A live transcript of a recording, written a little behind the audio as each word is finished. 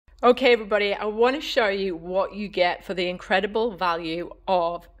Okay, everybody, I want to show you what you get for the incredible value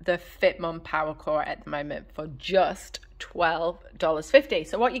of the FitMumPowerCore at the moment for just $12.50.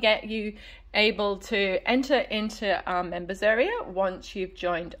 So what you get, you able to enter into our members area once you've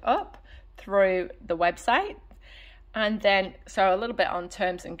joined up through the website. And then, so a little bit on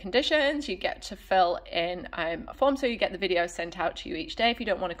terms and conditions, you get to fill in a form so you get the video sent out to you each day if you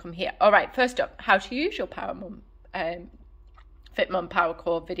don't want to come here. All right, first up, how to use your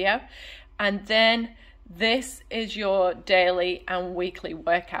FitMumPowerCore video. And then this is your daily and weekly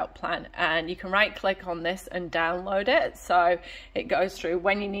workout plan, and you can right click on this and download it. So it goes through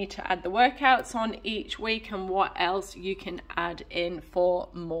when you need to add the workouts on each week and what else you can add in for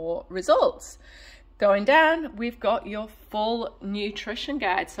more results. Going down, we've got your full nutrition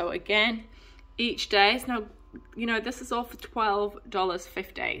guide. So again, each day is now, you know, this is all for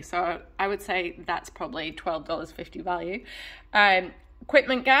 $12.50. So I would say that's probably $12.50 value.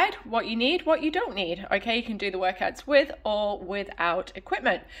 Equipment guide, what you need, what you don't need. Okay, you can do the workouts with or without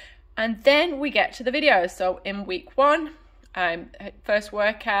equipment. And then we get to the videos. So in week 1, first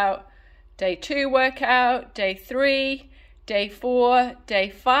workout, day 2 workout, day 3, day 4, day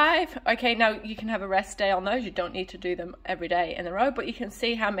 5. Okay, now you can have a rest day on those. You don't need to do them every day in a row, but you can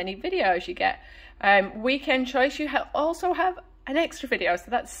see how many videos you get. Weekend choice, you also have an extra video, so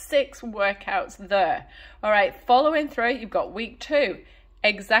that's 6 workouts there. All right, following through, you've got week 2,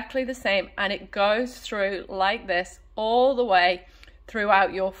 exactly the same, and it goes through like this all the way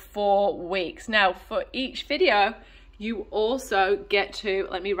throughout your 4 weeks. Now, for each video, you also get to,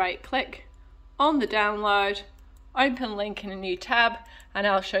 let me right click on the download, open link in a new tab, and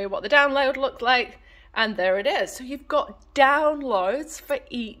I'll show you what the download looked like. And there it is. So you've got downloads for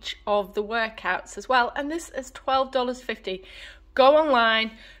each of the workouts as well. And this is $12.50. Go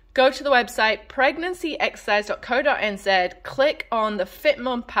online, go to the website, pregnancyexercise.co.nz, click on the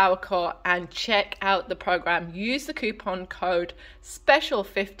FitMumPowerCore and check out the program. Use the coupon code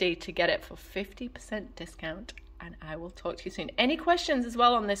SPECIAL50 to get it for 50% discount. And I will talk to you soon. Any questions as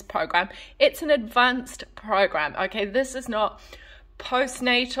well on this program? It's an advanced program. Okay, this is not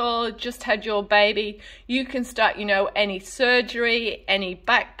postnatal, just had your baby. You can start, you know, any surgery, any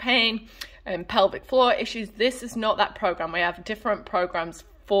back pain and pelvic floor issues. This is not that program. We have different programs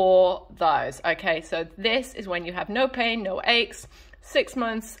for those. Okay, so this is when you have no pain, no aches, 6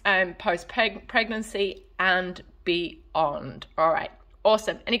 months post-pregnancy and beyond. All right,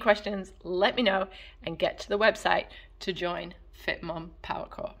 awesome. Any questions, let me know and get to the website to join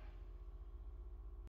FitMumPowerCore.